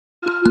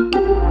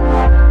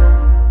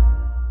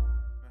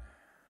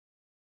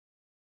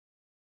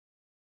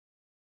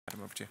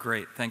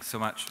Great, thanks so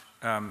much.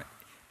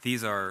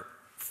 These are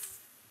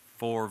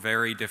 4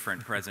 very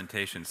different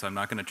presentations, so I'm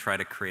not going to try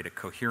to create a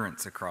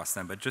coherence across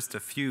them, but just a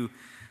few,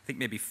 I think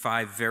maybe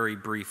 5 very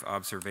brief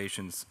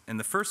observations. And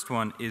the first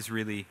one is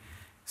really,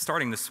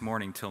 starting this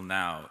morning till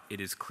now,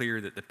 it is clear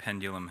that the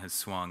pendulum has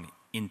swung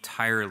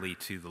entirely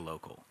to the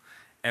local.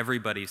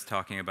 Everybody's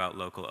talking about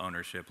local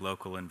ownership,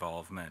 local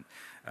involvement,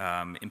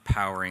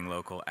 empowering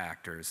local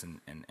actors,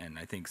 and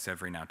I think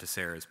Severine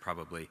Teixeira is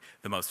probably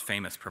the most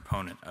famous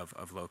proponent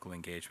of local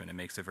engagement and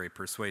makes a very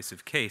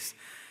persuasive case.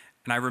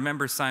 And I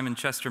remember Simon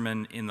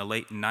Chesterman in the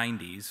late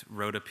 90s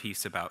wrote a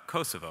piece about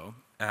Kosovo,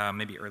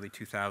 maybe early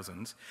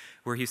 2000s,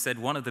 where he said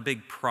one of the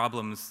big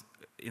problems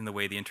in the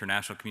way the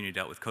international community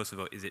dealt with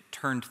Kosovo is it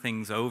turned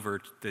things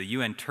over, the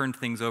UN turned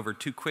things over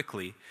too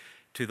quickly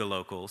to the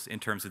locals in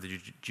terms of the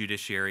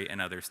judiciary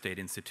and other state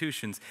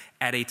institutions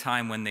at a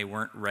time when they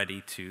weren't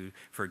ready to,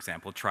 for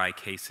example, try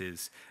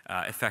cases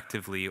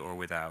effectively or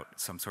without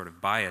some sort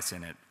of bias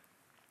in it.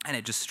 And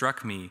it just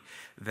struck me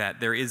that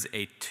there is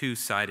a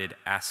two-sided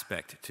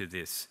aspect to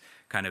this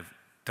kind of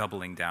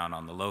doubling down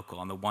on the local.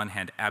 On the one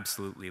hand,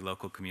 absolutely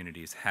local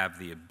communities have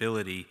the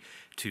ability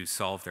to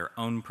solve their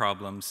own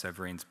problems.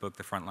 Severine's book,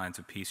 The Front Lines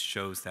of Peace,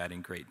 shows that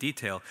in great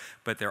detail,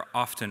 but they're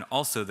often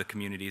also the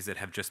communities that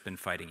have just been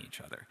fighting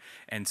each other.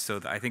 And so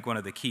I think one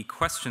of the key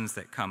questions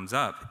that comes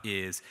up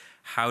is,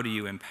 how do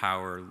you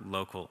empower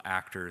local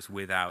actors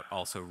without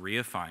also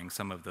reifying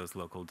some of those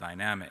local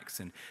dynamics?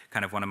 And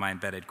kind of one of my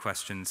embedded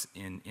questions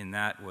in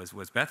that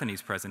was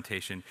Bethany's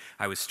presentation.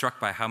 I was struck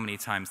by how many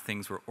times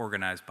things were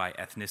organized by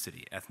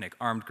ethnicity, ethnic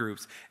armed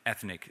groups,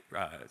 ethnic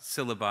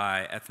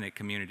syllabi, ethnic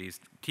communities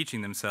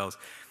teaching themselves.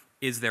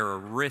 Is there a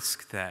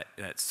risk that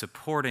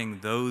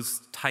supporting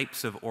those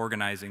types of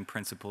organizing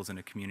principles in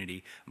a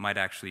community might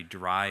actually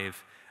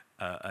drive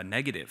a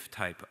negative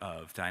type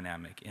of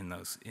dynamic in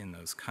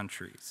those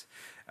countries,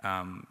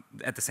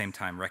 at the same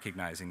time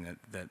recognizing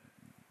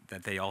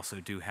that they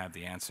also do have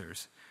the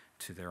answers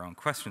to their own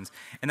questions?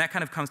 And that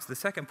kind of comes to the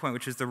second point,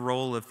 which is the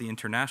role of the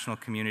international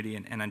community.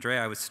 And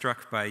Andrea, I was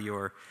struck by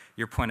your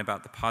point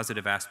about the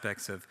positive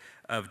aspects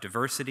of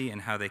diversity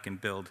and how they can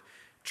build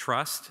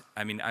trust.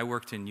 I mean, I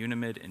worked in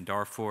UNAMID in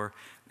Darfur,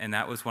 and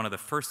that was one of the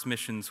first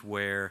missions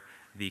where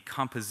the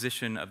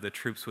composition of the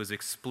troops was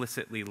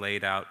explicitly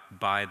laid out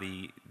by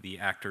the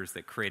actors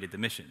that created the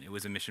mission. It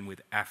was a mission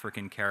with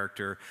African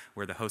character,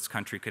 where the host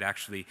country could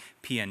actually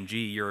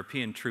PNG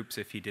European troops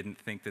if he didn't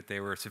think that they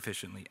were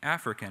sufficiently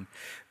African.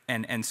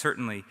 And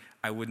certainly,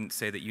 I wouldn't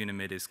say that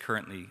UNAMID is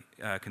currently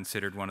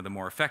considered one of the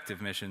more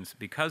effective missions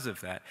because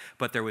of that,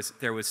 but there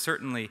was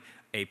certainly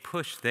a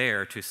push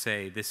there to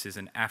say this is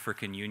an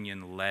African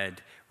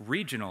Union-led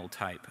regional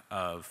type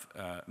of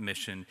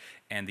mission,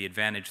 and the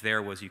advantage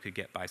there was you could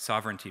get by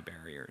sovereignty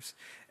barriers.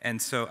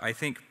 And so I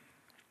think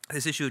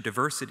this issue of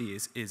diversity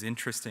is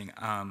interesting.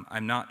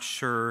 I'm not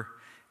sure,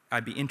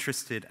 I'd be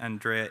interested,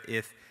 Andrea,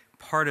 if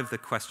part of the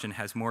question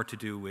has more to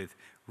do with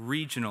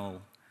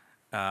regional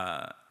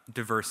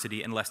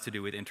diversity and less to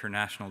do with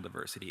international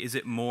diversity. Is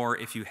it more,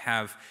 if you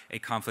have a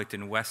conflict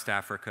in West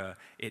Africa,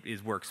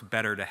 it works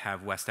better to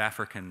have West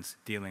Africans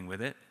dealing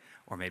with it,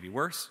 or maybe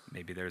worse,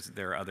 maybe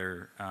there are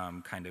other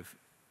kind of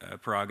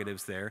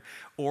prerogatives there,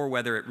 or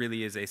whether it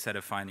really is a set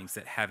of findings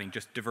that having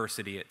just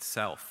diversity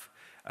itself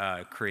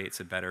creates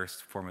a better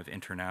form of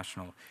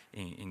international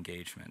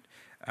engagement.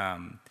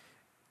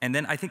 And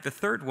then I think the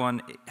third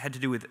one had to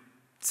do with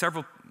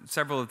several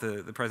of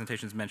the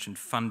presentations mentioned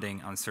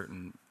funding on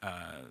certain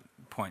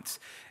points.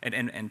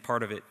 And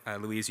part of it,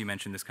 Louise, you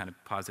mentioned this kind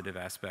of positive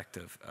aspect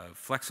of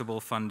flexible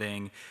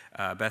funding.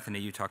 Bethany,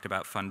 you talked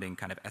about funding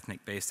kind of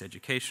ethnic-based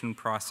education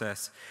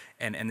process,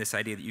 and this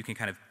idea that you can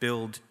kind of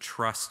build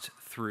trust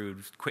through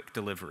quick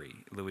delivery.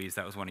 Louise,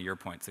 that was one of your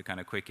points, the kind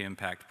of quick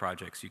impact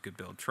projects you could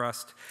build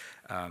trust.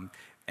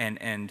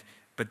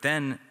 But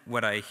then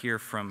what I hear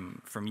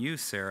from you,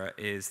 Sarah,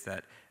 is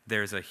that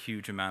there's a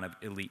huge amount of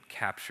elite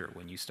capture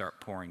when you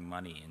start pouring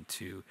money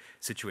into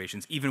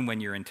situations, even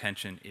when your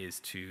intention is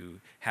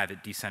to have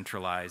it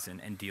decentralized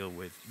and deal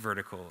with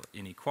vertical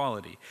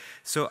inequality.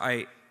 So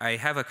I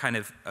have a kind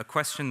of a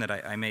question that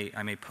I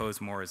may pose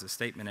more as a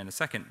statement in a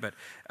second, but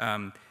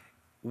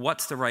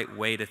what's the right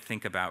way to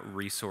think about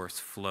resource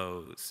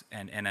flows?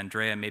 And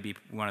Andrea, maybe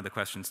one of the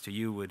questions to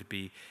you would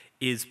be,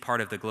 is part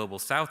of the Global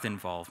South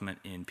involvement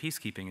in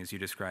peacekeeping, as you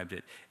described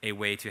it, a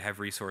way to have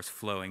resource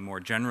flowing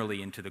more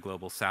generally into the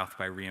Global South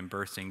by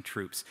reimbursing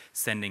troops,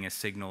 sending a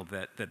signal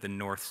that the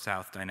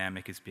North-South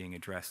dynamic is being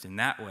addressed in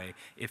that way,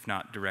 if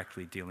not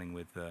directly dealing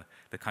with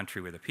the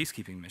country where the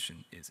peacekeeping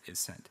mission is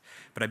sent?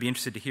 But I'd be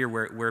interested to hear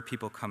where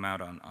people come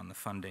out on the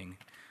funding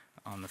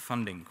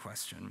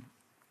question.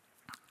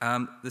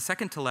 The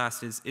second to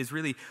last is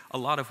really a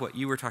lot of what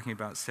you were talking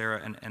about,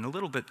 Sarah, and a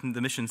little bit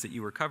the missions that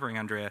you were covering,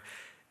 Andrea,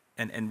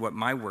 and what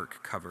my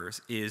work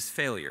covers is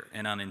failure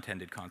and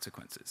unintended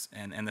consequences.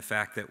 And the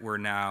fact that we're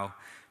now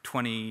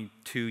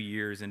 22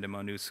 years into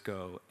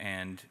MONUSCO,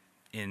 and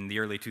In the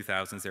early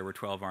 2000s, there were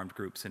 12 armed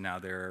groups, and now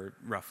there are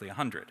roughly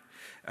 100.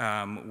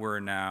 We're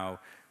now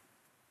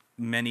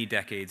many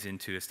decades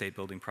into a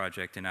state-building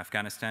project in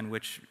Afghanistan,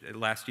 which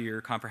last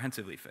year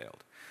comprehensively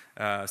failed.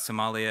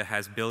 Somalia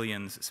has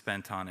billions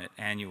spent on it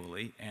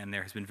annually, and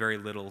there has been very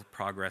little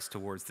progress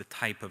towards the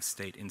type of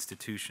state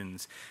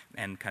institutions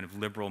and kind of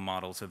liberal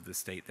models of the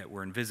state that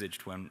were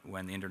envisaged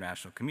when the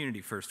international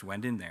community first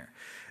went in there.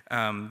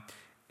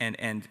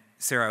 And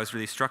Sarah, I was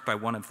really struck by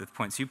one of the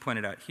points you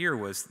pointed out here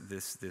was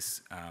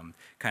this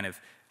kind of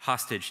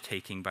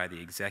hostage-taking by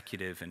the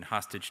executive and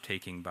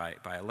hostage-taking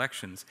by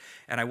elections.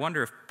 And I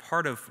wonder if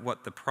part of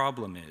what the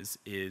problem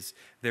is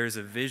there's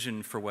a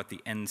vision for what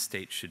the end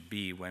state should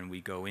be when we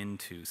go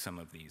into some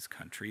of these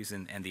countries,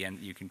 and the end,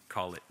 you can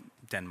call it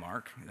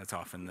Denmark, that's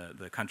often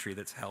the country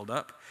that's held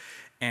up.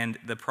 And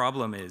the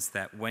problem is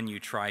that when you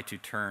try to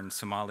turn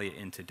Somalia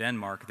into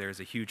Denmark,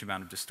 there's a huge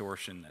amount of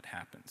distortion that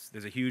happens.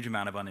 There's a huge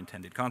amount of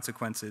unintended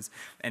consequences,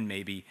 and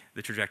maybe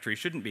the trajectory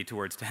shouldn't be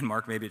towards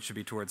Denmark, maybe it should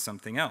be towards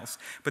something else.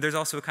 But there's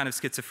also a kind of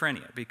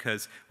schizophrenia,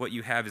 because what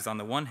you have is, on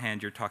the one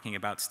hand, you're talking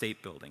about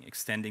state building,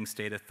 extending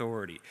state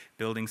authority,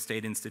 building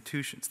state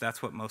institutions.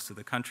 That's what most of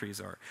the countries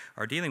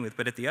are dealing with.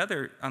 But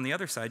on the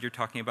other side, you're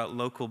talking about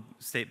local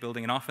state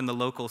building, and often the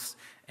locals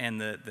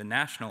and the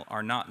national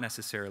are not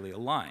necessarily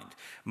aligned.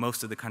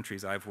 Most of the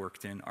countries I've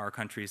worked in are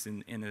countries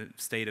in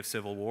a state of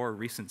civil war,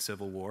 recent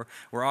civil war,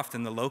 where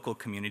often the local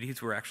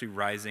communities were actually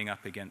rising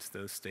up against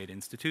those state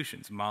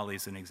institutions.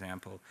 Mali's an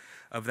example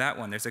of that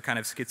one. There's a kind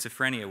of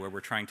schizophrenia where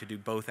we're trying to do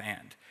both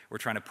and. We're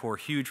trying to pour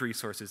huge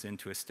resources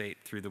into a state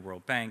through the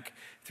World Bank,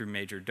 through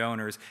major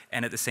donors,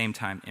 and at the same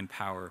time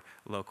empower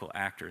local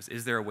actors.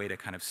 Is there a way to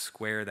kind of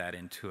square that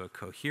into a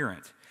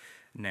coherent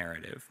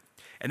narrative?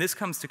 And this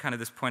comes to kind of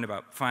this point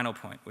about, final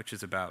point, which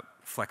is about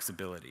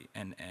flexibility.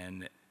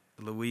 And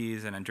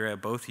Louise and Andrea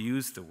both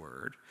used the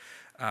word.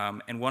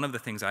 And one of the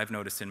things I've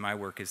noticed in my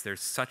work is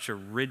there's such a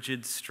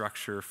rigid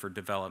structure for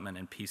development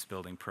and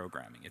peace-building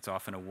programming. It's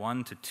often a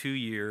 1 to 2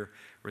 year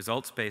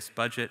results-based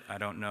budget. I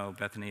don't know,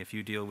 Bethany, if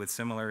you deal with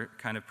similar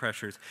kind of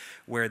pressures,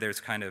 where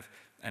there's kind of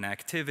an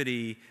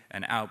activity,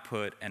 an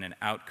output, and an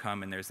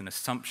outcome, and there's an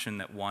assumption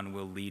that one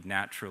will lead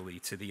naturally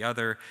to the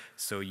other,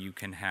 so you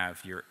can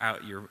have your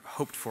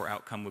hoped-for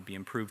outcome would be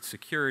improved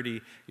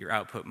security, your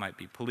output might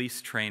be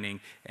police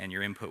training, and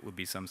your input would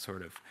be some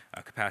sort of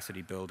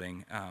capacity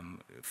building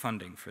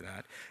funding for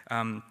that.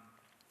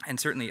 And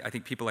certainly, I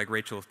think people like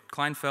Rachel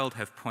Kleinfeld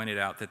have pointed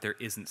out that there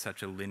isn't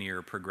such a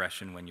linear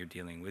progression when you're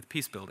dealing with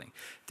peace building.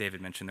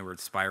 David mentioned the word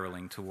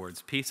spiraling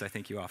towards peace. I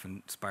think you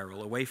often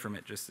spiral away from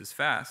it just as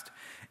fast.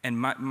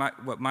 And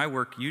what my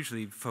work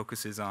usually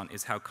focuses on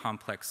is how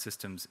complex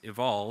systems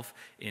evolve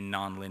in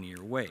nonlinear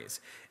ways.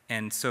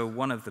 And so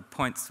one of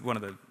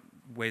the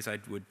ways I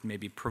would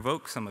maybe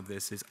provoke some of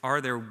this is,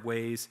 are there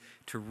ways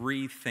to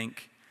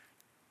rethink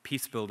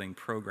peace-building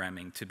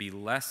programming to be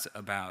less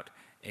about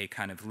a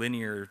kind of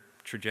linear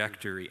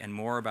trajectory and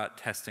more about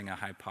testing a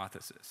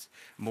hypothesis,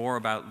 more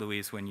about,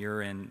 Louise, when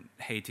you're in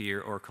Haiti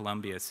or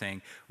Colombia,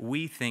 saying,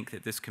 we think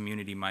that this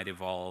community might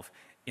evolve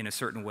in a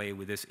certain way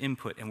with this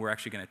input, and we're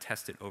actually going to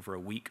test it over a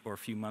week or a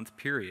few month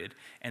period,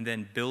 and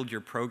then build your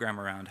program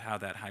around how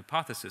that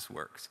hypothesis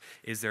works.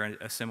 Is there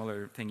a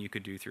similar thing you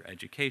could do through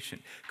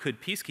education?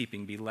 Could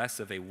peacekeeping be less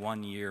of a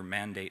 1 year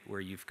mandate where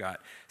you've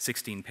got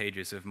 16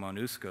 pages of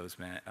MONUSCO's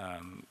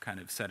kind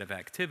of set of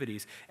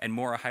activities, and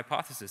more a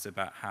hypothesis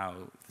about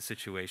how the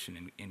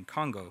situation in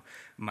Congo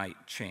might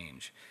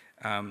change?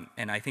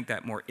 And I think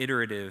that more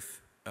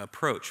iterative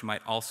approach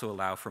might also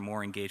allow for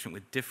more engagement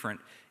with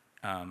different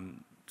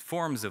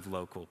forms of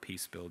local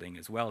peace building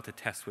as well, to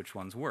test which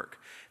ones work.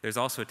 There's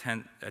also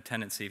a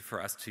tendency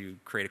for us to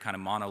create a kind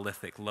of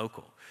monolithic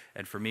local.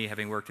 And for me,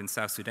 having worked in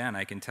South Sudan,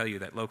 I can tell you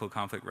that local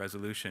conflict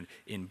resolution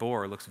in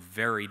Bor looks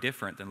very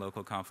different than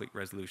local conflict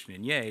resolution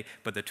in Ye,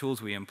 but the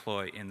tools we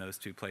employ in those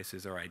two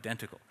places are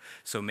identical.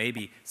 So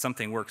maybe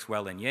something works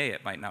well in Ye,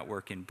 it might not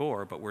work in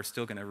Bor, but we're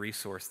still going to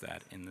resource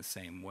that in the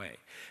same way.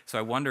 So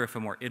I wonder if a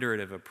more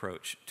iterative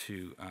approach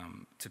to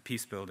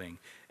peace building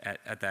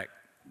at that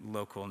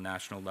local,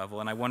 national level.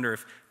 And I wonder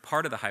if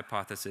part of the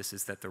hypothesis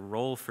is that the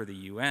role for the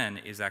UN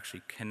is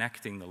actually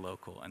connecting the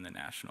local and the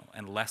national,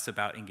 and less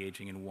about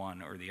engaging in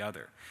one or the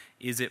other.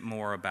 Is it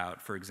more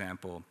about, for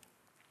example,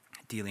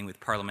 dealing with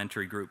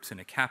parliamentary groups in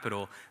a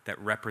capital that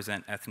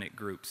represent ethnic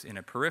groups in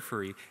a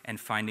periphery, and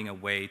finding a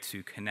way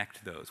to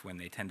connect those when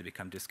they tend to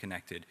become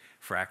disconnected,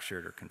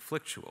 fractured, or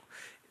conflictual?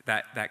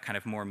 That kind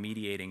of more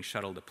mediating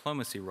shuttle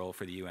diplomacy role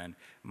for the UN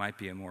might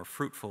be a more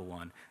fruitful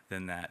one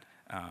than that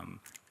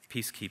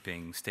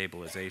peacekeeping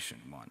stabilization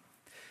one.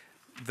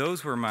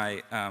 Those were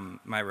my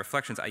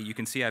reflections. You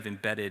can see I've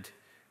embedded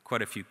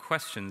quite a few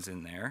questions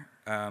in there.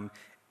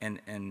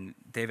 And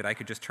David, I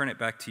could just turn it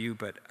back to you,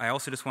 but I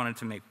also just wanted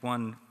to make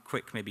one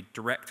quick, maybe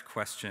direct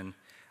question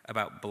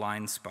about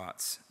blind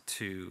spots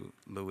to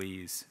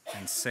Louise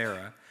and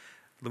Sarah.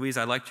 Louise,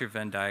 I liked your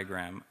Venn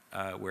diagram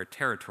where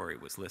territory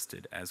was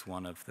listed as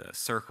one of the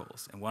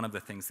circles. And one of the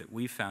things that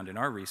we found in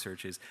our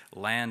research is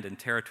land and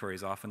territory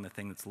is often the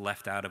thing that's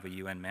left out of a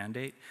UN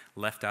mandate,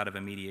 left out of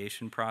a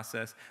mediation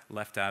process,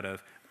 left out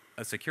of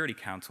a Security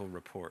Council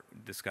report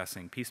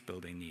discussing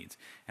peacebuilding needs.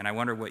 And I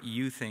wonder what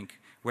you think,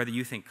 whether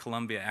you think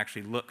Colombia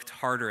actually looked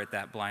harder at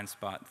that blind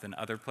spot than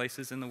other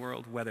places in the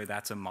world, whether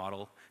that's a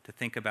model to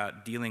think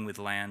about dealing with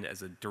land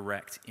as a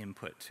direct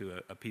input to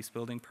a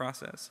peacebuilding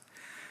process.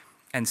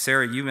 And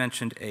Sarah, you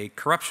mentioned a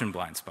corruption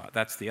blind spot.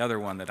 That's the other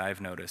one that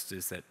I've noticed,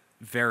 is that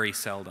very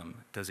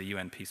seldom does a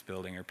UN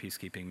peacebuilding or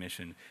peacekeeping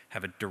mission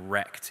have a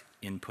direct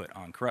input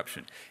on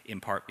corruption, in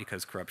part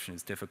because corruption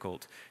is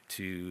difficult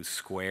to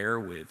square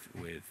with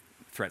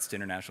threats to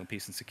international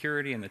peace and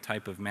security and the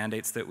type of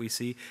mandates that we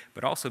see,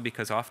 but also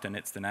because often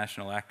it's the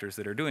national actors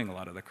that are doing a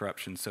lot of the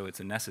corruption, so it's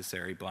a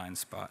necessary blind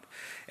spot.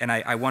 And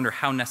I wonder,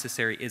 how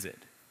necessary is it?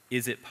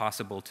 Is it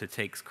possible to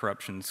take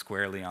corruption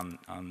squarely on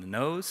the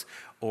nose,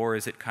 or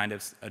is it kind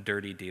of a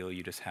dirty deal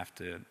you just have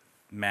to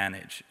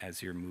manage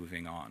as you're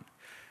moving on?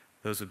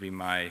 Those would be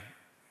my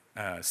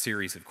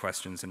series of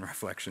questions and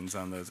reflections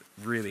on those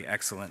really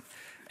excellent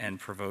and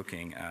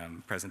provoking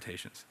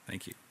presentations.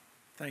 Thank you.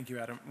 Thank you,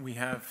 Adam. We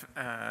have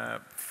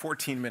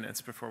 14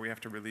 minutes before we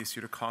have to release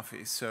you to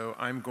coffee, so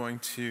I'm going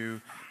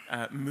to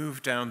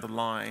move down the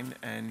line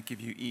and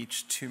give you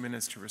each 2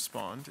 minutes to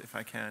respond, if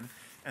I can,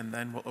 and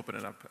then we'll open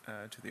it up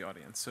to the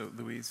audience. So,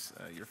 Louise,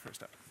 you're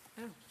first up.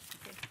 Oh,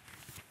 okay.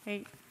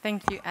 Hey,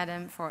 thank you,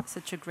 Adam, for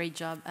such a great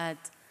job at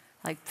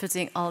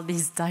putting all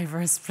these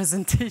diverse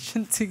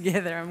presentations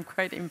together. I'm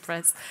quite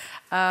impressed.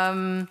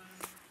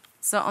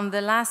 So on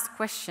the last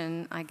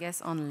question, I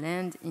guess on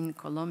land in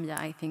Colombia,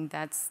 I think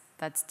that's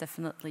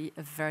definitely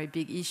a very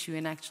big issue.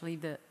 And actually,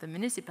 the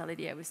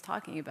municipality I was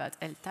talking about,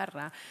 El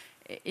Tarra,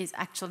 is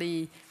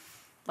actually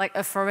like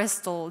a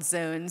forestal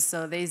zone.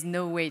 So there's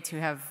no way to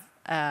have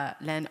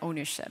land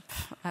ownership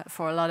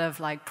for a lot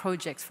of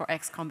projects for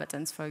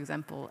ex-combatants, for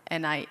example.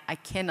 And I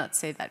cannot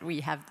say that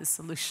we have the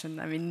solution.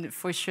 I mean,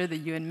 for sure, the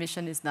UN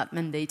mission is not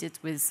mandated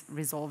with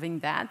resolving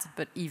that.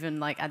 But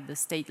even at the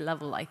state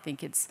level, I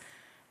think it's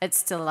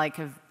still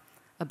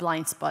a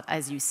blind spot,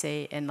 as you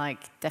say, and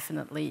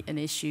definitely an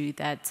issue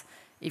that,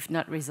 if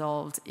not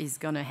resolved, is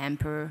going to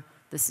hamper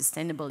the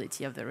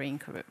sustainability of the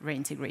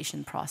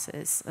reintegration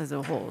process as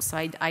a whole. So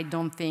I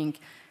don't think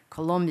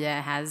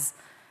Colombia has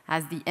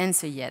the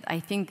answer yet.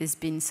 I think there's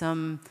been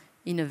some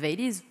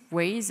innovative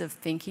ways of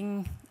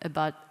thinking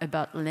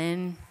about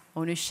land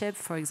ownership,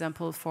 for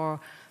example, for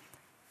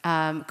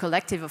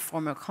collective of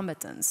former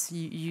combatants.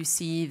 You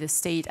see the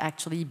state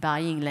actually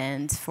buying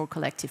land for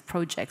collective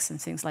projects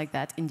and things like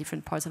that in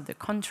different parts of the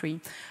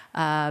country.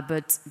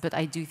 But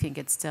I do think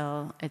it's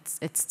still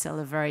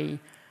a very,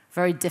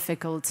 very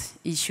difficult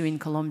issue in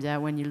Colombia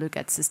when you look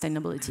at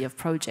sustainability of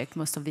project.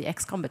 Most of the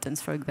ex-combatants,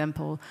 for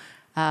example,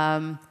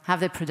 have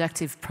their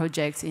productive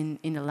projects in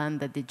a land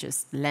that they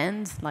just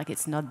land, like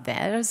it's not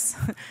theirs.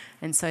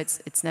 And so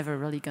it's never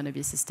really going to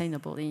be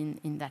sustainable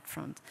in that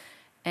front.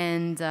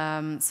 And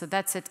so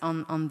that's it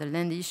on the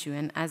land issue.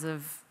 And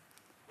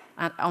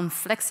on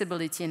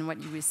flexibility and what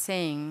you were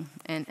saying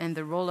and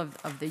the role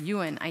of the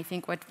UN, I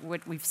think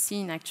what we've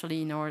seen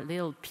actually in our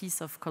little piece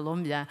of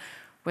Colombia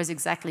was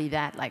exactly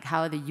that,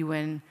 how the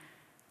UN,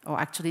 or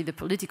actually the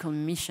political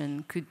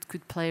mission,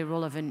 could play a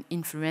role of an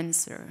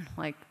influencer,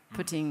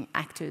 putting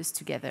actors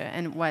together,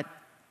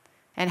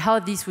 and how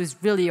this was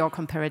really our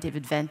comparative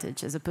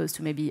advantage, as opposed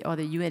to maybe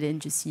other UN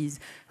agencies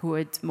who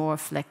had more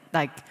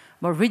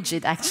more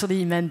rigid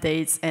actually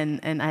mandates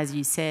and as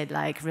you said,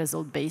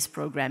 result-based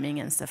programming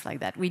and stuff like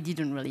that. We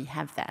didn't really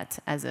have that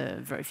as a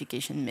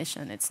verification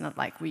mission. It's not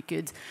like we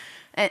could,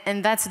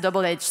 and that's a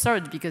double-edged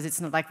sword, because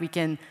it's not like we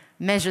can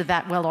measure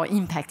that well or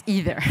impact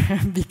either,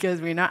 because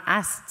we're not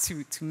asked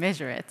to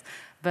measure it.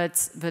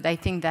 But I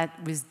think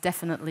that was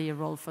definitely a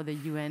role for the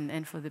UN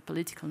and for the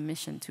political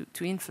mission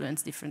to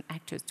influence different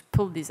actors, to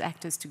pull these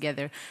actors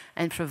together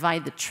and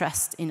provide the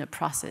trust in a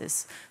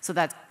process so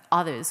that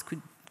others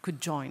could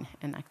join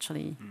and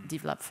actually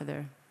develop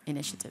further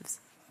initiatives.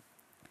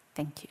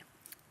 Thank you.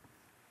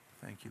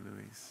 Thank you,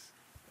 Louise.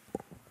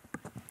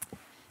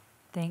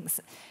 Thanks.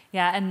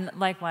 Yeah, and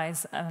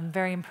likewise, I'm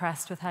very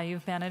impressed with how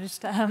you've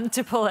managed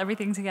to pull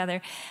everything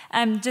together.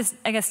 Just,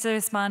 I guess, to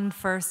respond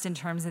first in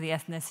terms of the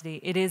ethnicity,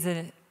 it is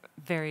a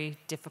very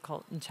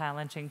difficult and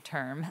challenging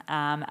term,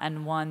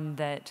 and one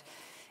that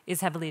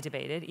is heavily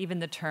debated. Even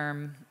the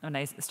term, when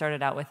I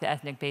started out with the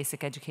ethnic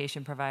basic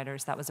education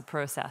providers, that was a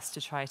process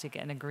to try to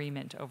get an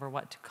agreement over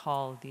what to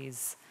call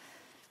these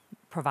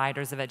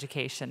providers of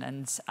education.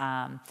 And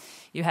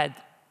you had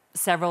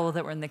several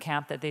that were in the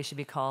camp that they should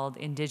be called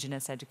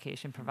indigenous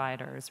education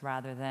providers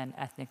rather than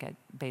ethnic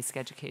basic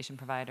education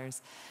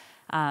providers.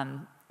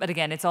 But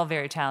again, it's all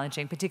very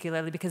challenging,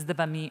 particularly because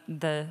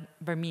the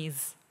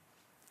Burmese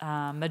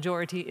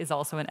majority is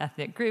also an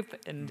ethnic group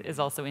and is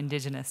also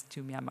indigenous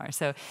to Myanmar.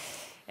 So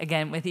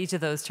again, with each of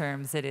those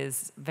terms, it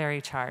is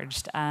very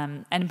charged.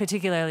 And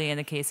particularly in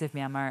the case of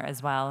Myanmar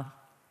as well,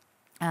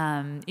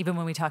 even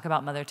when we talk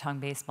about mother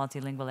tongue-based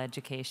multilingual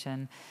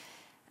education,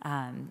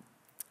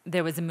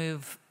 there was a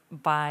move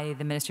by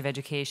the Ministry of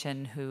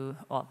Education who,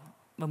 well,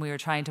 when we were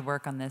trying to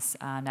work on this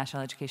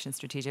National Education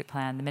Strategic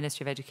Plan, the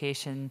Ministry of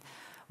Education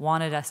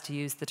wanted us to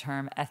use the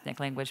term ethnic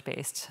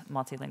language-based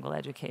multilingual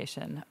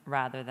education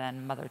rather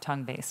than mother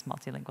tongue-based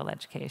multilingual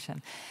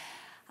education.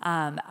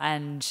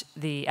 And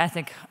the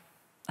ethnic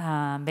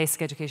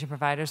basic education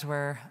providers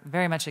were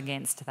very much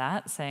against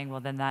that, saying,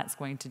 well, then that's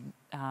going to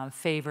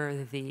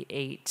favor the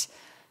 8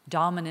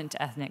 dominant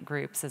ethnic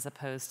groups as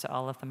opposed to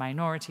all of the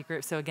minority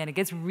groups. So again, it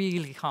gets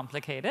really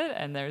complicated,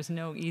 and there's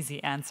no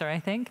easy answer, I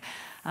think.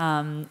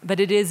 But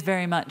it is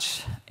very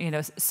much,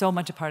 so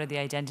much a part of the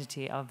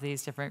identity of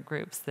these different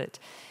groups that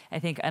I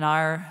think on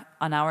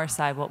our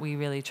side, what we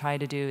really try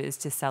to do is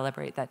to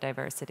celebrate that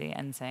diversity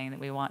and saying that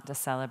we want to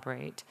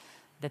celebrate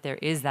that there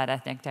is that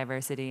ethnic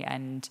diversity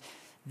and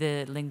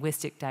the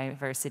linguistic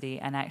diversity,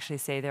 and actually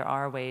say there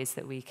are ways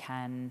that we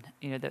can,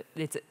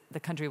 the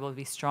country will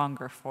be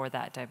stronger for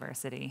that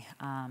diversity.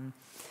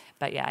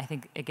 But yeah, I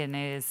think, again,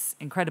 it is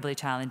incredibly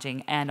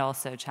challenging, and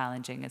also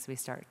challenging as we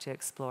start to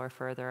explore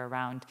further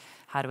around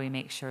how do we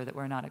make sure that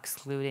we're not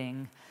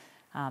excluding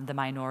the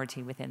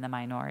minority within the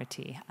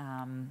minority.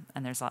 And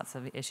there's lots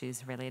of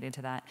issues related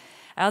to that.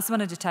 I also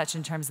wanted to touch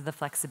in terms of the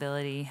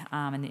flexibility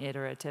and the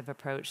iterative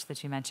approach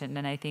that you mentioned,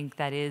 and I think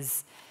that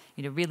is,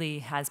 really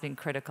has been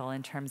critical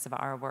in terms of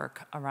our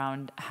work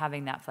around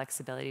having that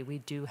flexibility. We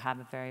do have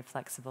a very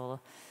flexible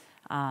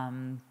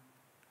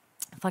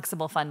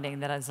funding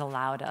that has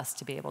allowed us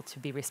to be able to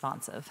be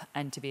responsive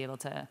and to be able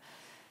to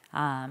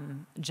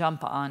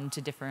jump on to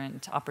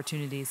different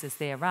opportunities as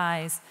they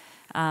arise,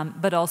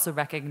 but also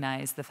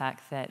recognize the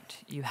fact that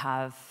you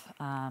have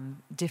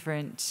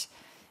different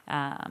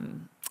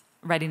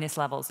readiness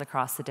levels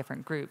across the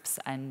different groups,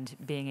 and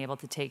being able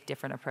to take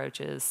different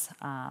approaches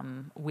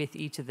with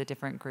each of the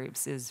different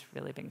groups has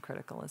really been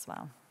critical as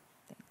well.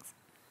 Thanks.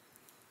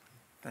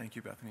 Thank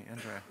you, Bethany.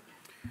 Andrea.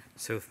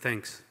 So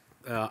thanks.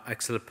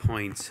 Excellent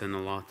points and a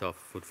lot of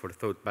food for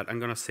thought. But I'm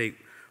going to say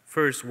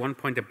first one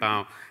point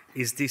about,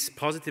 is this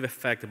positive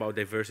effect about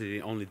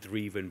diversity only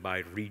driven by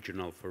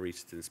regional, for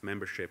instance,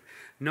 membership?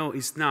 No,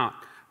 it's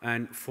not.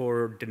 And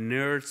for the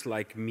nerds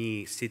like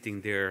me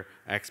sitting there,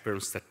 expert on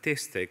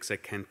statistics, I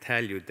can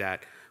tell you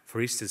that,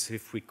 for instance,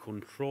 if we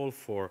control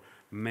for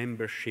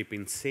membership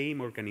in same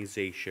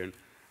organization,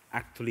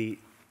 actually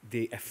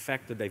the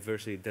effect of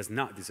diversity does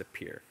not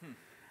disappear.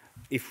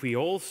 If we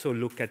also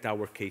look at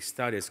our case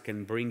studies,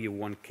 can bring you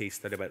one case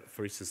study about,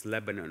 for instance,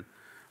 Lebanon.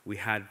 We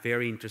had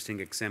very interesting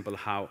example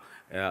how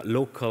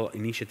local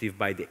initiative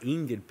by the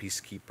Indian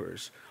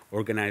peacekeepers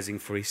organizing,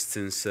 for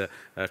instance,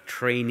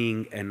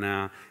 training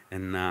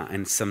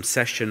and some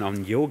session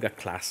on yoga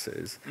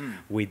classes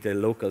with the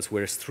locals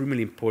were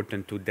extremely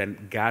important to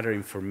then gather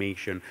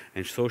information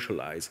and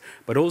socialize.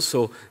 But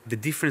also the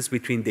difference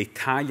between the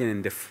Italian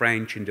and the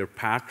French in their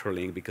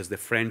patrolling, because the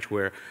French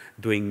were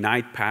doing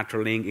night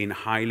patrolling in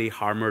highly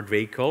armored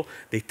vehicle,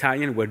 the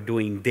Italian were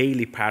doing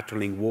daily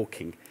patrolling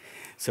walking.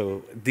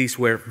 So these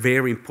were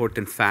very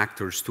important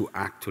factors to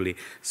actually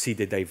see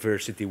the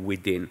diversity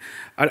within.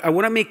 I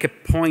want to make a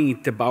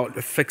point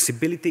about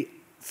flexibility.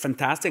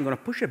 Fantastic. I'm going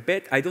to push a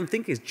bit. I don't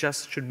think it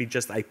should be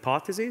just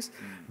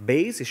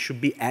hypothesis-based. It should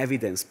be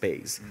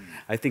evidence-based.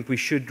 I think we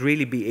should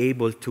really be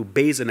able to,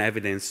 based on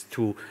evidence,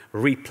 to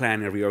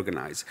replan and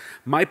reorganize.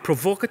 My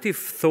provocative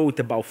thought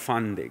about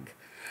funding.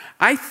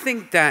 I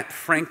think that,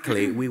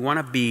 frankly, we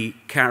want to be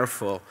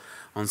careful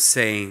on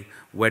saying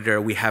whether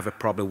we have a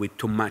problem with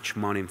too much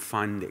money in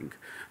funding.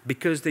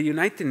 Because the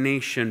United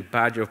Nations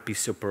budget of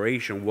peace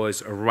operation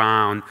was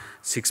around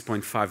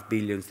 $6.5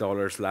 billion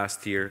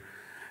last year.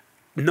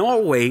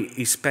 Norway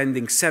is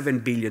spending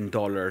 $7 billion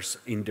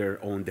in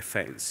their own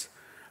defense.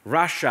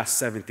 Russia,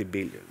 70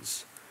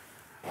 billions.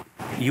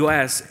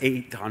 US,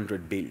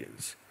 800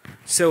 billions.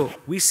 So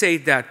we say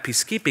that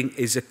peacekeeping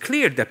is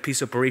clear that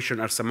peace operations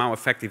are somehow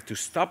effective to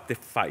stop the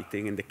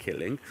fighting and the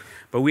killing,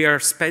 but we are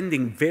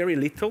spending very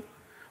little.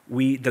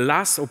 The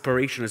last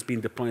operation has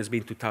been deployed has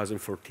been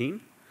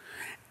 2014,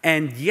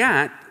 and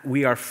yet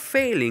we are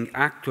failing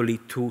actually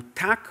to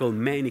tackle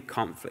many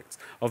conflicts.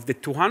 Of the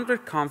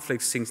 200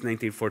 conflicts since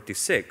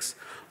 1946,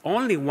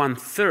 only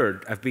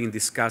 1/3 have been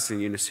discussed in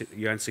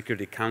UN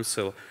Security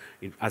Council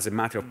as a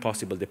matter of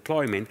possible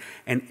deployment,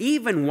 and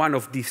even one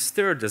of these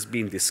third has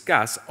been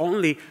discussed,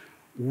 only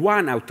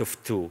 1 out of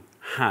 2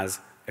 has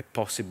a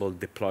possible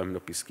deployment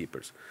of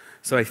peacekeepers.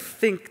 So I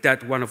think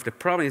that one of the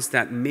problems is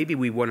that maybe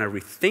we want to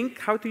rethink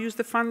how to use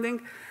the funding,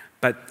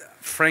 but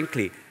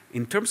frankly,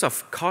 in terms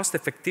of cost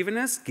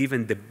effectiveness,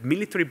 given the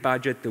military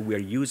budget that we are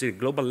using at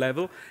global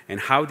level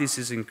and how this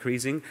is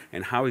increasing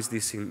and how is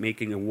this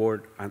making a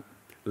world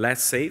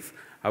less safe,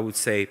 I would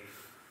say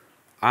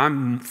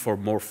I'm for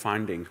more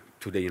funding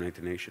to the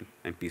United Nations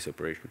and peace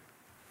operation.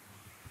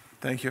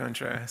 Thank you,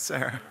 Andrea.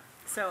 Sarah.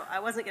 So I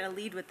wasn't going to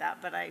lead with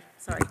that, but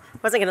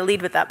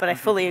I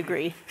fully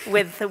agree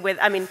with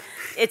I mean,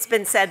 it's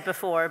been said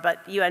before,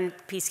 but UN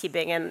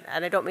peacekeeping, and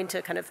I don't mean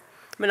to kind of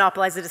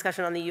monopolize the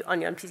discussion on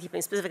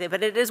peacekeeping specifically,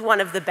 but it is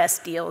one of the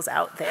best deals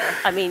out there.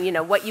 I mean, you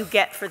know, what you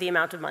get for the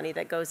amount of money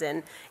that goes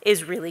in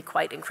is really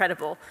quite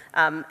incredible.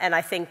 And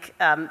I think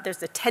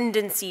there's a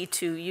tendency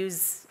to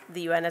use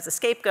the UN as a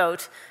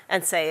scapegoat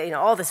and say, you know,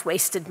 all this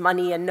wasted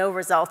money and no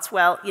results.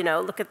 Well, you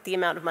know, look at the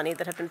amount of money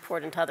that have been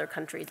poured into other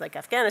countries like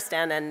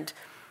Afghanistan and,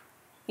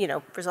 you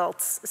know,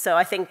 results. So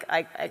I think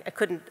I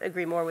couldn't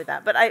agree more with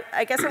that. But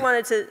I guess I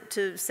wanted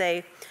to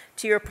say,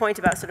 to your point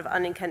about sort of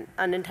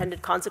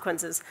unintended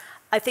consequences,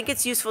 I think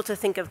it's useful to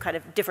think of kind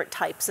of different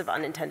types of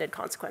unintended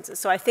consequences.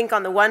 So I think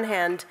on the one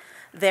hand,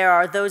 there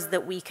are those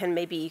that we can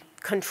maybe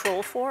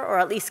control for, or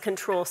at least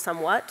control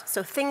somewhat.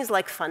 So things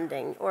like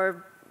funding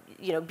or,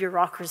 you know,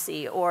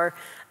 bureaucracy or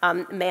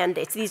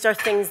mandates. These are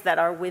things that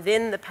are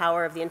within the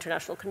power of the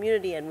international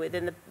community and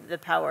within the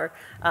power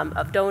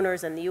of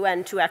donors and the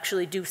UN to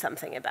actually do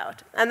something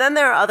about. And then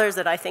there are others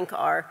that I think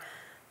are,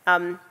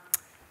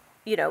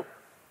 you know,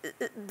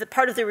 the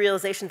part of the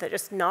realization that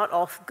just not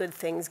all good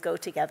things go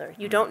together.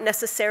 You don't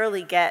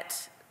necessarily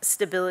get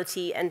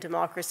stability and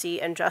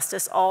democracy and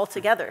justice all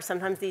together.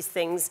 Sometimes these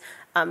things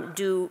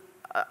do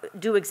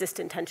exist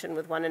in tension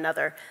with one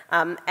another.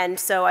 And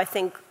so I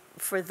think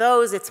for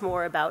those, it's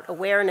more about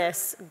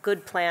awareness,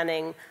 good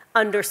planning,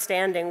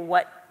 understanding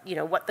what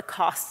the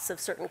costs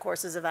of certain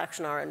courses of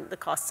action are and the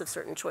costs of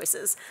certain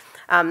choices.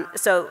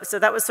 So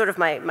that was sort of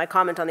my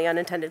comment on the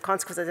unintended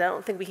consequences. I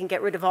don't think we can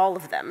get rid of all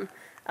of them.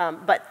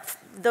 But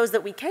those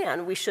that we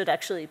can, we should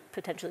actually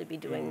potentially be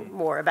doing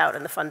more about,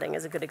 and the funding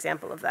is a good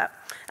example of that.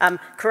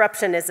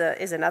 Corruption is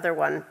another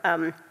one.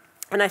 And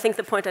I think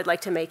the point I'd like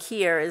to make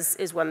here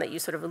is one that you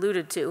sort of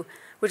alluded to,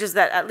 which is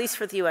that at least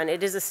for the UN,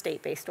 it is a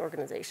state-based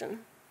organization.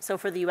 So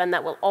for the UN,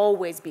 that will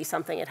always be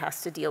something it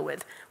has to deal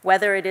with,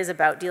 whether it is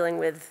about dealing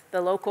with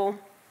the local,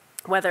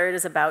 whether it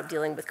is about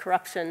dealing with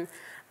corruption.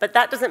 But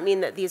that doesn't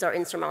mean that these are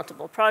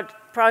insurmountable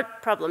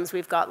problems.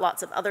 We've got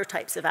lots of other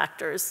types of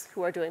actors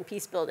who are doing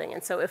peace building.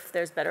 And so if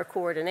there's better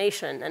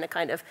coordination and a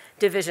kind of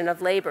division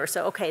of labor,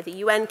 so okay, the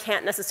UN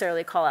can't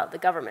necessarily call out the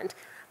government,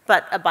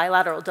 but a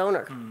bilateral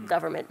donor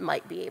government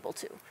might be able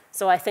to.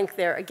 So I think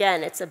there,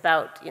 again, it's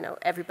about, you know,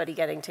 everybody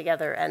getting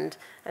together and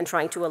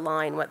trying to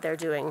align what they're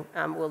doing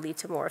will lead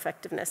to more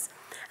effectiveness.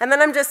 And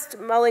then I'm just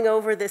mulling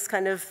over this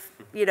kind of,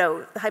 you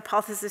know,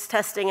 hypothesis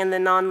testing and the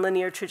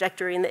nonlinear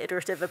trajectory and the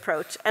iterative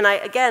approach. And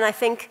I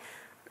think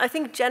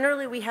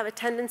generally we have a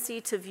tendency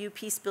to view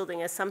peace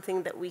building as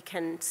something that we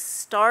can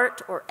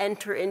start or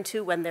enter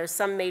into when there's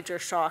some major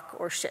shock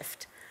or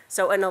shift.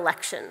 So an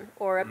election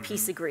or a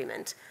peace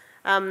agreement.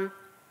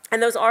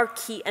 And those are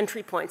key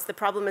entry points. The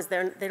problem is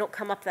they don't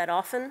come up that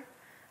often.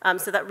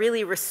 So that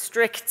really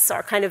restricts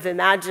our kind of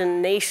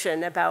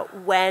imagination about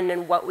when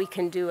and what we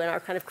can do and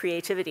our kind of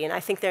creativity. And I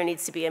think there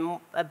needs to be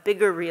a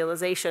bigger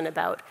realization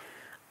about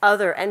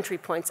other entry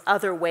points,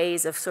 other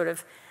ways of sort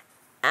of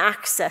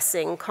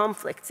accessing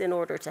conflicts in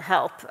order to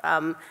help.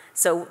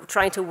 So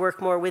trying to work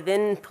more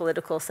within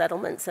political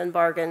settlements and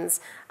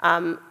bargains,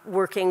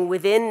 working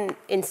within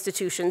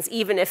institutions,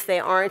 even if they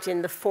aren't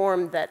in the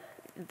form that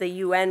the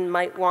UN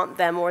might want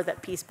them or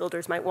that peace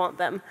builders might want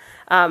them.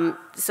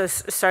 So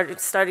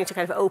starting to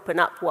kind of open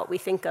up what we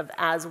think of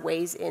as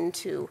ways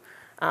into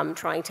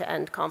trying to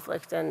end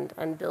conflict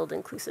and build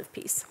inclusive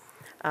peace.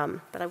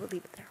 But I will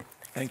leave it there.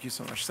 Thank you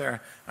so much,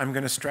 Sarah. I'm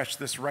going to stretch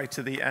this right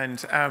to the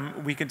end.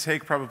 We can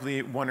take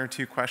probably 1 or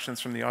 2 questions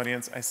from the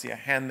audience. I see a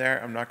hand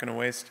there. I'm not going to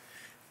waste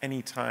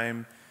any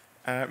time.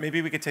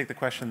 Maybe we could take the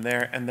question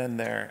there and then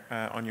there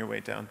on your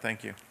way down.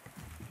 Thank you.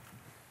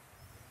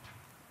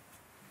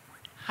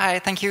 Hi,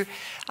 thank you.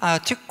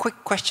 2 quick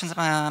questions.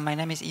 My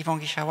name is Yvon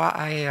Gishawa.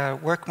 I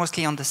work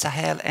mostly on the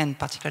Sahel and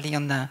particularly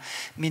on the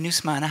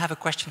MINUSMA. And I have a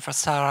question for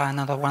Sarah,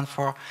 another one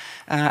for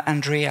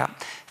Andrea.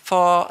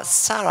 For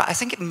Sarah, I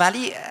think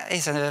Mali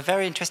is a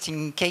very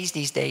interesting case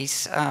these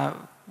days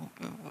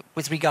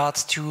with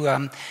regards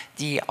to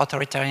the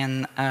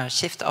authoritarian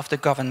shift of the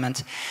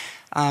government.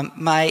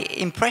 My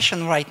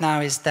impression right now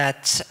is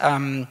that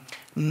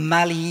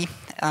Mali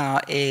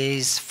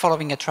is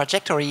following a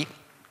trajectory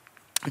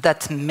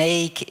that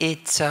makes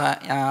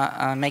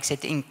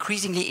it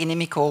increasingly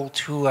inimical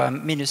to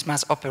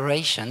MINUSMA's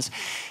operations.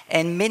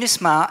 And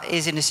MINUSMA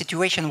is in a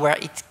situation where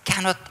it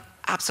cannot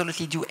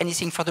absolutely do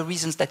anything for the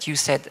reasons that you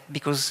said,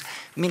 because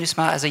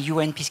MINUSMA as a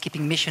UN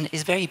peacekeeping mission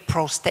is very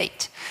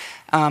pro-state.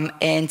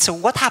 And so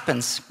what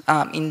happens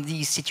in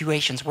these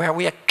situations where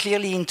we are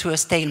clearly into a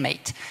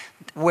stalemate,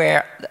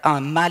 where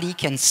Mali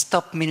can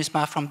stop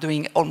MINUSMA from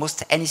doing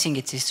almost anything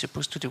it is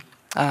supposed to do?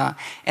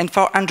 And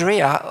for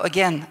Andrea,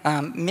 again,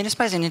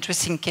 MINUSMA is an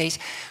interesting case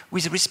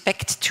with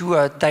respect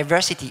to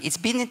diversity. It's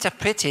been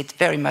interpreted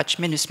very much,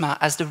 MINUSMA,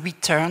 as the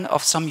return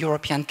of some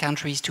European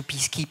countries to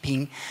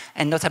peacekeeping,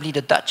 and notably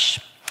the Dutch.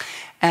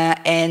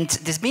 And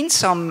there's been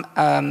some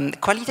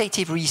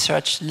qualitative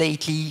research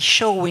lately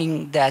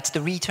showing that the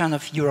return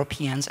of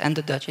Europeans, and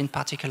the Dutch in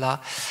particular,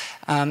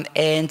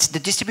 and the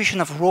distribution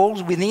of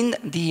roles within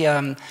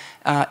the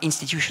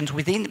institutions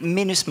within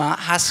MINUSMA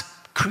has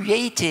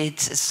created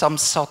some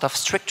sort of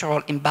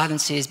structural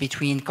imbalances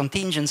between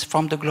contingents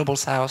from the global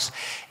south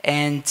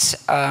and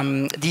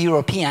the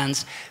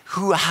Europeans,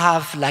 who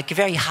have like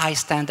very high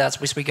standards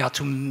with regard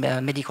to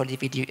medical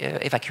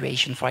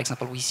evacuation. For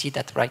example, we see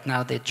that right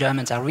now the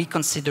Germans are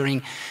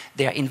reconsidering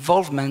their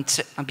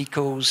involvement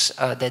because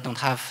they don't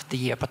have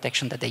the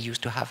protection that they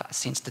used to have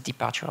since the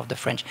departure of the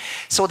French.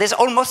 So there's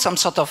almost some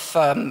sort of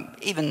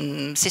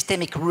even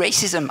systemic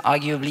racism,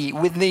 arguably,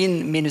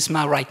 within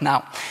MINUSMA right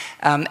now.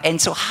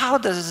 And so how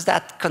does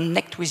that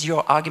connect with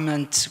your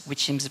argument,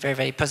 which seems very,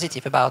 very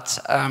positive, about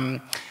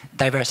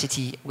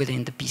diversity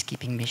within the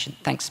peacekeeping mission?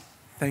 Thanks.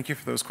 Thank you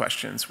for those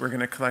questions. We're going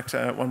to collect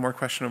one more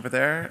question over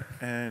there,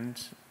 and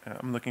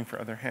I'm looking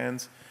for other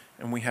hands.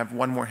 And we have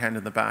one more hand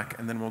in the back,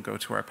 and then we'll go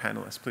to our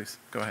panelists. Please,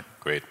 go ahead.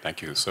 Great,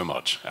 thank you so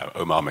much.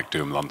 Omar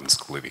McDoom, London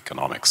School of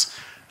Economics.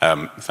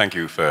 Thank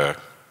you for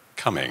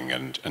coming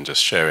and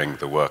just sharing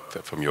the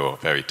work from your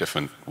very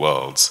different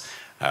worlds.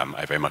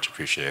 I very much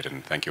appreciate it,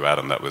 and thank you,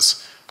 Adam. That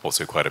was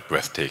also quite a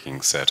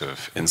breathtaking set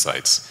of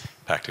insights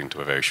packed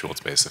into a very short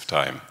space of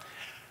time.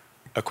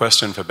 A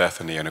question for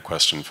Bethany and a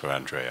question for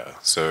Andrea.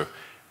 So,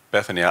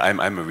 Bethany,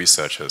 I'm a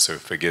researcher, so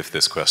forgive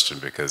this question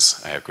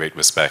because I have great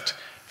respect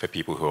for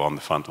people who are on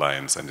the front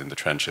lines and in the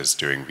trenches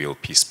doing real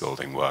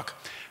peace-building work.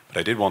 But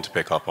I did want to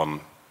pick up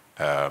on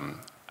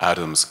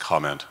Adam's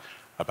comment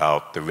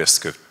about the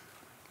risk of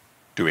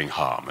doing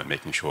harm and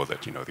making sure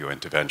that your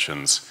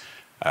interventions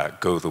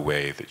go the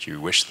way that you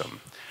wish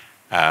them.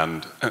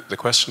 And the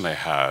question I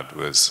had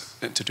was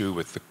to do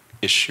with the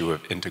issue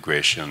of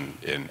integration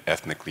in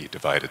ethnically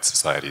divided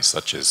societies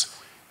such as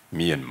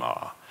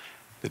Myanmar.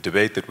 The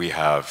debate that we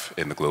have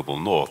in the global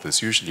north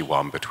is usually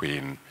one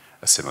between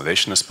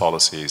assimilationist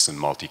policies and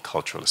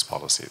multiculturalist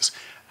policies.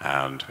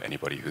 And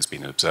anybody who's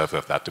been an observer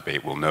of that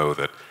debate will know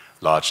that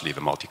largely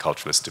the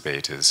multiculturalist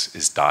debate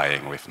is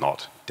dying, or if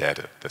not dead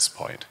at this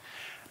point.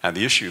 And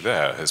the issue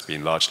there has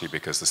been largely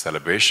because the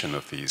celebration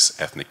of these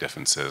ethnic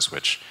differences,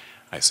 which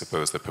I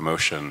suppose the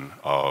promotion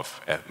of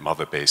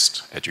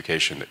mother-based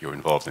education that you're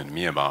involved in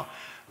Myanmar,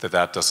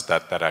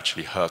 that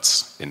actually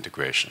hurts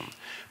integration.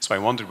 So I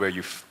wondered where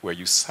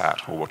you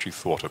sat or what you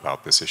thought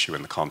about this issue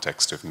in the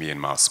context of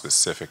Myanmar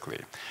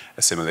specifically.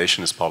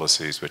 Assimilationist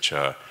policies which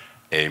are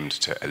aimed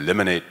to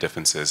eliminate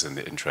differences in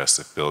the interest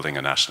of building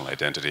a national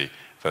identity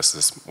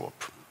versus more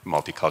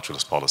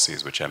multiculturalist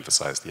policies which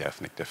emphasize the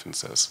ethnic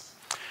differences.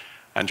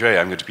 Andrea,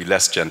 I'm going to be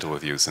less gentle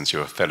with you since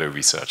you're a fellow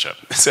researcher.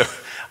 So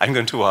I'm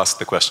going to ask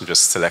the question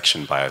just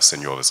selection bias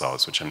in your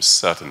results, which I'm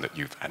certain that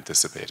you've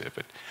anticipated.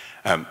 But,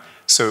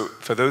 so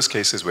for those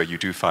cases where you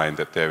do find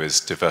that there is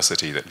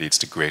diversity that leads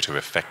to greater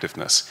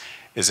effectiveness,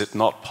 is it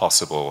not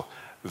possible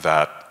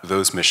that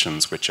those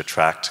missions which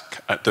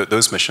attract,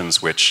 those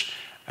missions which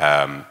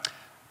are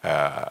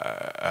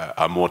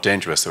more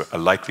dangerous are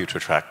likely to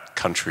attract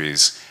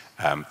countries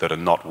that are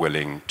not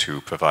willing to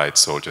provide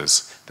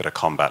soldiers that are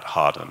combat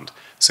hardened?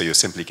 So you're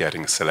simply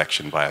getting a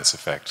selection bias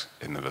effect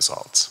in the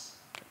results.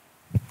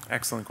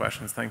 Excellent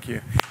questions, thank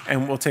you.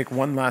 And we'll take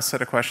one last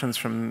set of questions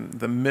from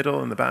the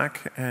middle and the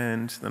back,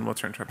 and then we'll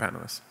turn to our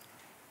panelists.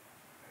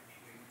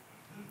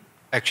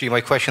 Actually,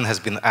 my question has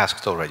been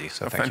asked already,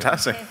 so thank you.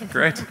 Fantastic,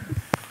 great.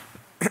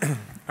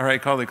 All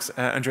right, colleagues.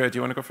 Andrea, do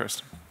you want to go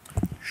first?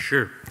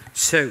 Sure.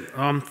 So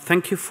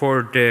thank you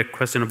for the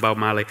question about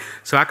Mali.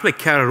 So actually,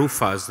 Cara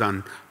Rufa has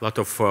done a lot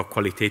of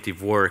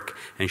qualitative work,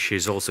 and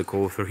she's also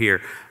co-author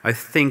here. I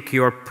think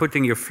you're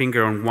putting your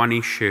finger on one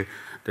issue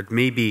that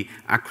maybe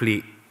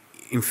actually,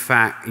 in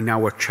fact, in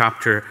our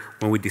chapter,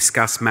 when we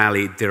discuss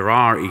Mali, there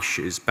are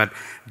issues, but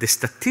the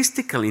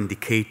statistical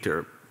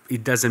indicator,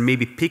 it doesn't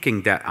maybe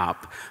picking that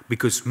up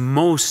because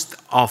most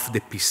of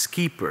the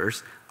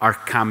peacekeepers are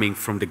coming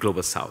from the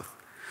global south.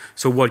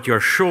 So what you're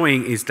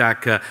showing is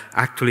that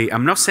actually,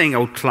 I'm not saying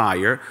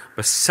outlier,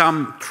 but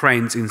some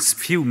trends in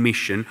few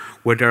missions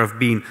where there have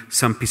been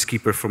some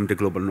peacekeepers from the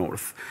global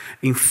north.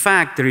 In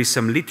fact, there is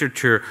some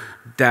literature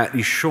that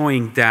is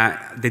showing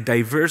that the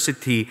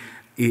diversity,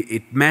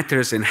 it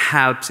matters and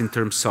helps in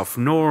terms of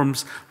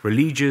norms,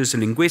 religious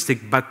and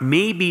linguistic, but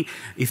maybe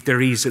if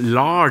there is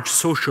large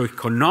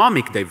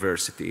socioeconomic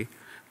diversity,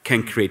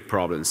 can create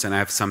problems, and I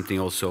have something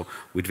also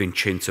with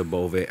Vincenzo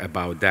Bove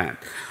about that.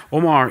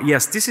 Omar,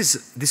 yes, this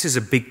is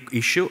a big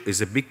issue,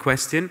 is a big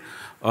question.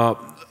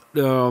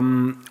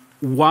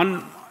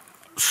 One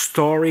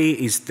story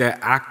is that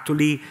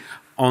actually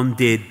on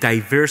the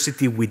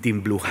diversity within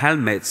blue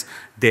helmets,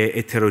 the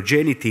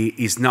heterogeneity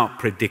is not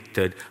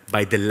predicted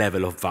by the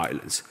level of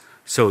violence.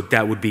 So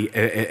that would be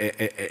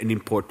an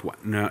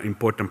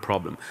important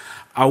problem.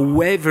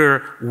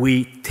 However,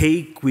 we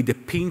take with a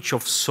pinch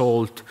of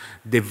salt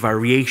the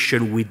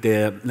variation with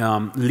the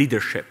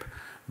leadership,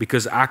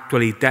 because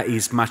actually that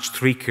is much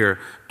trickier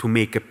to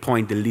make a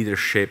point the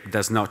leadership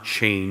does not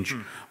change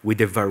with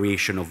the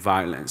variation of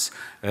violence.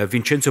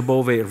 Vincenzo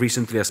Bove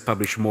recently has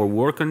published more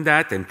work on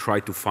that and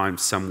tried to find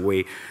some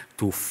way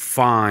to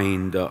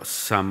find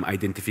some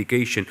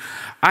identification.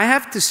 I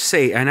have to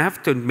say, and I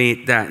have to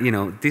admit that,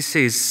 this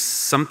is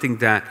something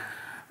that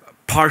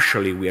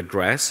partially we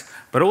address,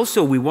 but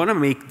also we want to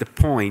make the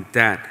point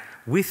that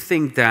we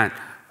think that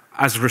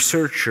as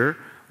researcher,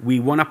 we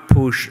want to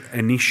push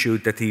an issue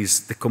that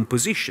is the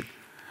composition.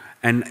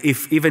 And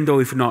even though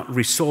if not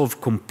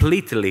resolved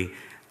completely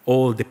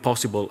all the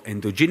possible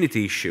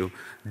endogeneity issue,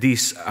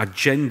 this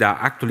agenda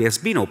actually has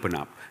been opened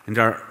up. And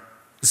there are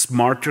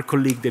smarter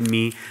colleagues than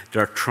me that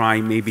are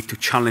trying maybe to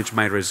challenge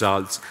my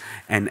results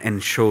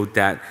and show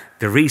that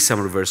there is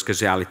some reverse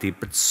causality.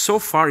 But so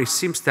far, it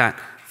seems that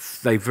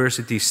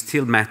diversity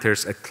still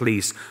matters, at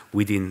least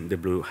within the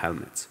blue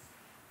helmets.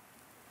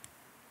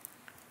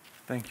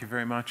 Thank you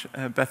very much.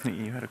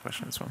 Bethany, you had a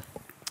question as well.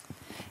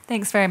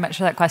 Thanks very much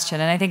for that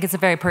question, and I think it's a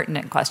very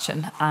pertinent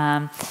question.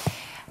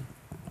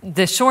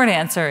 The short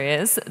answer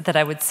is that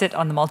I would sit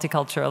on the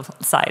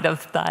multicultural side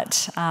of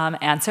that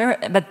answer,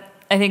 but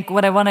I think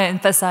what I want to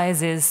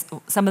emphasize is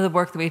some of the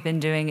work that we've been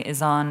doing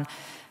is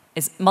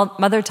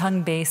mother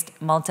tongue-based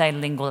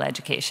multilingual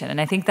education,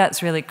 and I think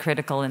that's really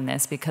critical in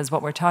this because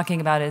what we're talking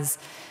about is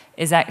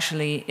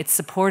actually it's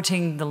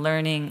supporting the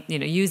learning,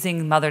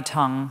 using mother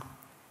tongue,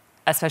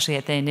 especially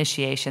at the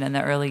initiation in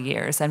the early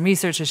years. And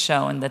research has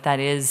shown that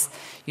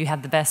you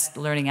have the best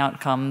learning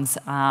outcomes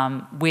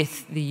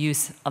with the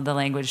use of the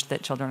language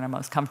that children are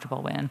most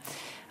comfortable in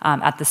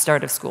at the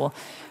start of school.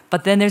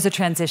 But then there's a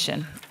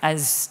transition.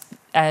 As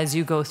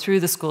you go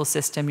through the school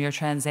system, you're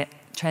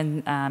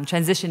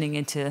transitioning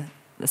into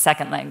the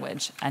second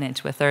language and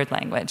into a third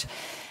language.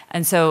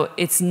 And so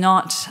it's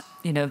not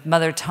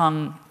mother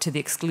tongue to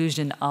the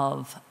exclusion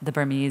of the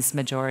Burmese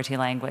majority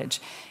language.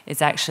 It's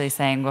actually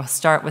saying we'll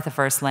start with the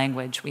first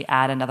language, we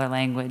add another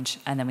language,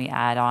 and then we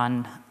add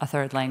on a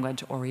third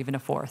language or even a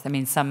fourth. I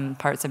mean, some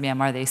parts of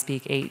Myanmar, they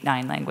speak 8,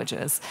 9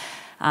 languages.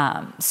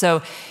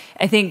 So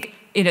I think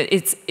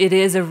it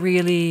is a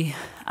really,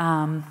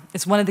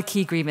 it's one of the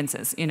key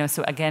grievances.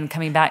 So again,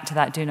 coming back to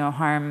that do no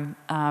harm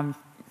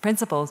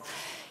principles,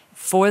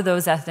 for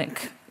those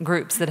ethnic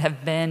groups that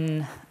have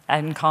been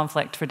in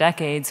conflict for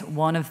decades,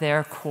 one of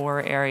their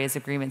core areas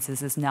of grievances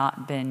has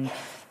not been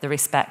the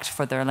respect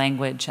for their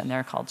language and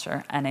their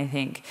culture. And I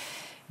think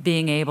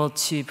being able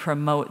to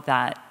promote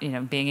that,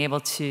 being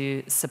able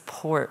to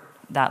support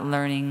that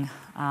learning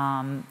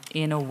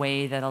in a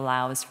way that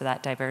allows for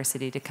that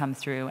diversity to come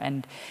through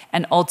and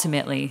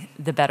ultimately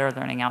the better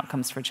learning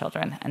outcomes for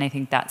children. And I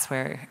think that's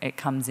where it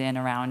comes in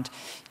around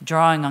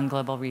drawing on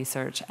global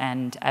research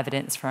and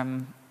evidence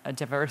from a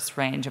diverse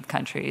range of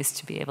countries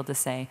to be able to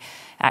say,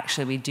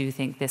 actually, we do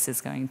think this is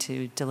going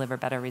to deliver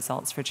better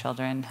results for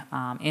children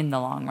in the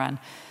long run.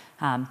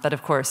 But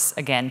of course,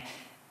 again,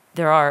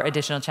 there are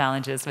additional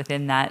challenges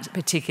within that,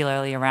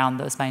 particularly around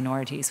those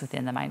minorities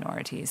within the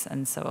minorities.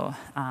 And so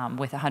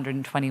with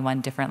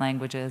 121 different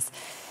languages,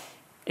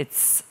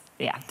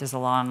 there's a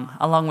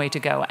long way to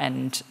go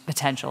and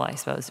potential, I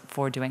suppose,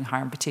 for doing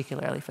harm,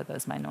 particularly for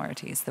those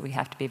minorities that we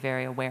have to be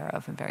very aware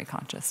of and very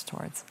conscious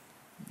towards.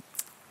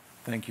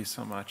 Thank you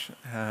so much.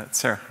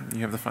 Sarah,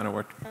 you have the final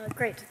word.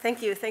 Great,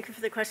 thank you. Thank you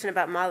for the question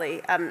about Mali.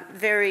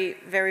 Very,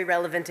 very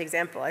relevant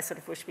example. I sort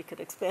of wish we could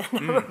expand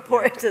our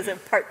report as a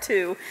part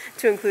 2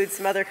 to include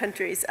some other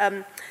countries.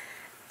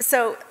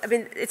 So, I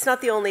mean, it's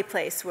not the only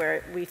place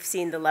where we've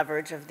seen the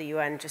leverage of the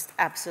UN just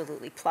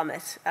absolutely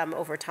plummet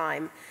over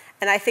time.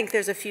 And I think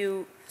there's a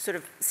few sort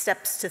of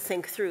steps to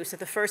think through. So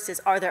the first is,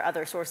 are there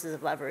other sources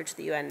of leverage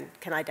the UN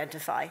can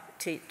identify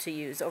to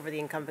use over the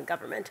incumbent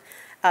government?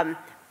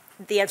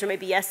 The answer may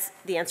be yes,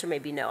 the answer may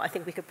be no. I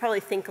think we could probably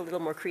think a little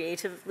more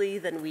creatively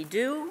than we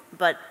do,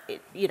 but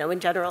in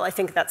general, I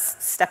think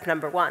that's step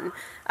number 1.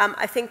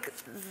 I think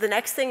the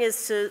next thing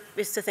is to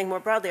think more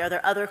broadly. Are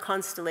there other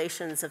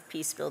constellations of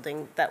peace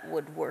building that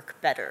would work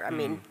better? I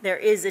mean, there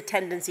is a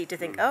tendency to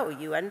think, oh,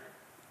 UN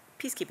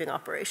peacekeeping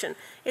operation.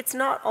 It's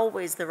not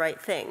always the right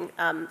thing.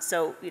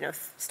 So,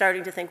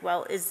 starting to think,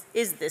 well, is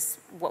this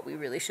what we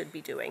really should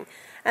be doing?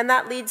 And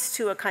that leads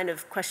to a kind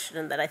of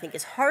question that I think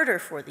is harder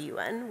for the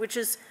UN, which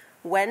is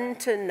when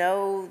to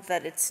know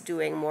that it's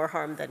doing more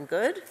harm than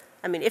good.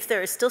 I mean, if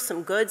there is still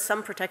some good,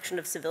 some protection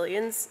of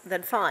civilians,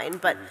 then fine.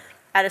 But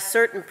at a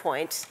certain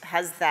point,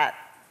 has that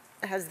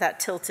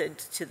tilted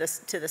to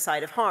the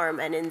side of harm?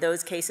 And in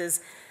those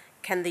cases,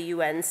 can the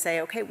UN say,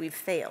 okay, we've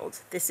failed.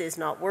 This is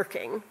not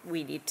working.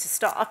 We need to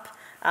stop.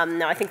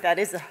 Now, I think that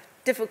is a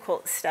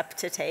difficult step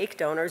to take.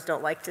 Donors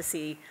don't like to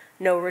see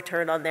no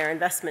return on their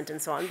investment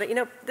and so on. But,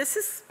 this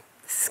is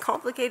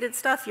complicated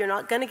stuff. You're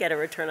not going to get a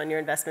return on your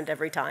investment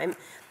every time.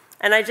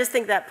 And I just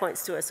think that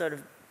points to a sort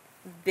of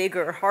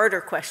bigger,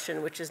 harder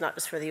question, which is not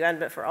just for the UN,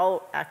 but for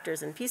all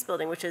actors in peace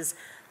building, which is,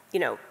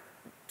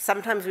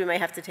 sometimes we may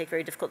have to take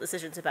very difficult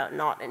decisions about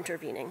not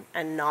intervening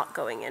and not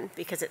going in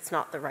because it's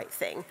not the right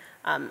thing.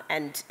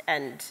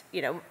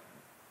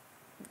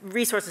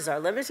 Resources are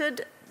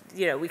limited.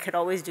 We could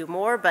always do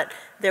more, but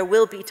there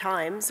will be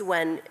times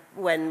when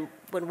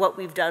what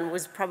we've done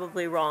was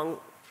probably wrong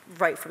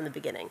right from the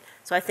beginning.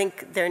 So I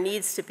think there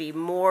needs to be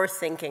more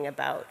thinking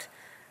about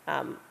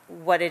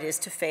what it is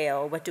to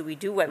fail, what do we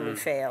do when we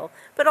fail,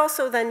 but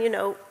also then,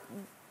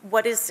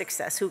 what is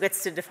success? Who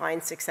gets to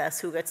define success?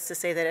 Who gets to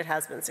say that it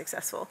has been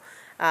successful?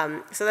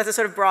 So that's a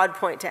sort of broad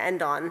point to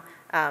end on.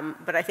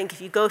 But I think if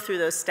you go through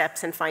those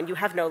steps and find you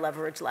have no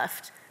leverage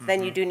left,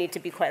 then you do need to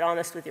be quite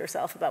honest with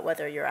yourself about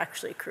whether you're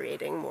actually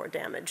creating more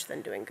damage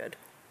than doing good.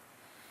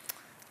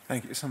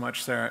 Thank you so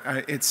much,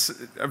 Sarah. It's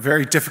a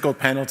very difficult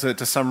panel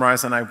to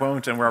summarize, and I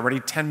won't, and we're already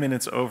 10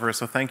 minutes over,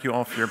 so thank you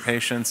all for your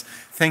patience.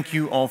 Thank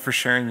you all for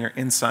sharing your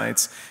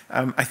insights.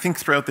 I think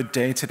throughout the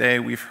day today,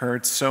 we've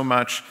heard so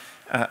much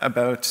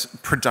about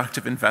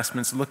productive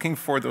investments, looking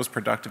for those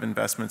productive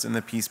investments in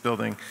the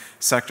peace-building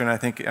sector, and I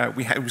think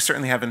we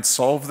certainly haven't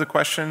solved the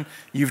question.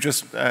 You've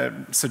just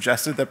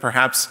suggested that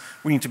perhaps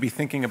we need to be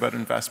thinking about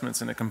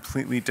investments in a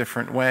completely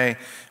different way,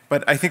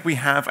 but I think we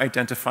have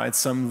identified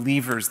some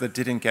levers that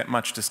didn't get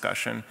much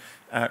discussion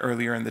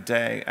earlier in the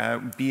day,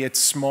 be it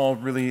small,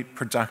 really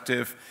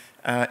productive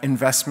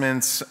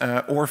investments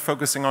or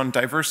focusing on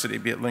diversity,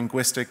 be it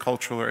linguistic,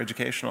 cultural, or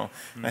educational.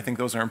 And I think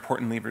those are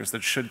important levers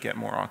that should get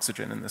more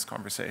oxygen in this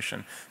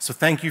conversation. So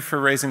thank you for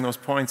raising those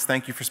points.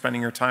 Thank you for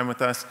spending your time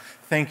with us.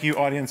 Thank you,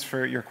 audience,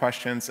 for your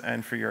questions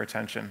and for your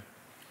attention.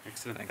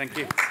 Excellent. Thank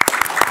you.